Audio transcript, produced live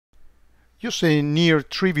Just a near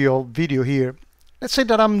trivial video here. Let's say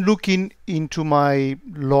that I'm looking into my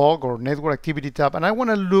log or network activity tab and I want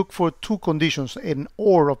to look for two conditions, an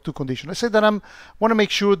OR of two conditions. Let's say that I want to make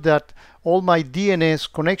sure that all my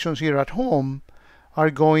DNS connections here at home are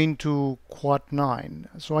going to quad 9.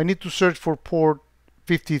 So I need to search for port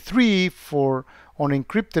 53 for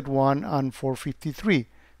unencrypted one and for 53.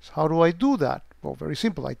 So how do I do that? Well, very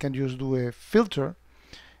simple. I can just do a filter,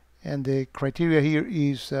 and the criteria here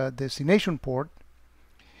is destination port.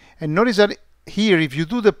 And notice that here, if you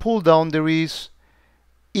do the pull down, there is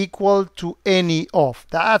equal to any of.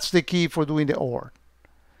 That's the key for doing the OR.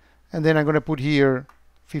 And then I'm going to put here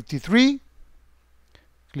 53,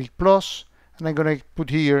 click plus, and I'm going to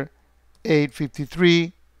put here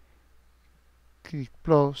 853, click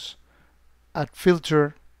plus, add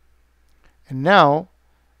filter, and now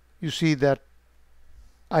you see that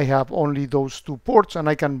I have only those two ports, and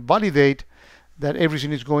I can validate that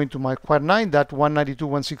everything is going to my quad 9. That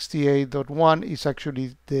 192.168.1 is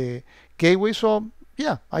actually the gateway. So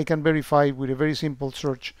yeah, I can verify with a very simple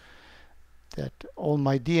search that all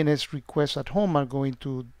my DNS requests at home are going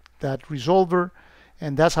to that resolver.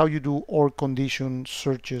 And that's how you do OR condition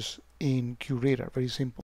searches in QRadar. Very simple.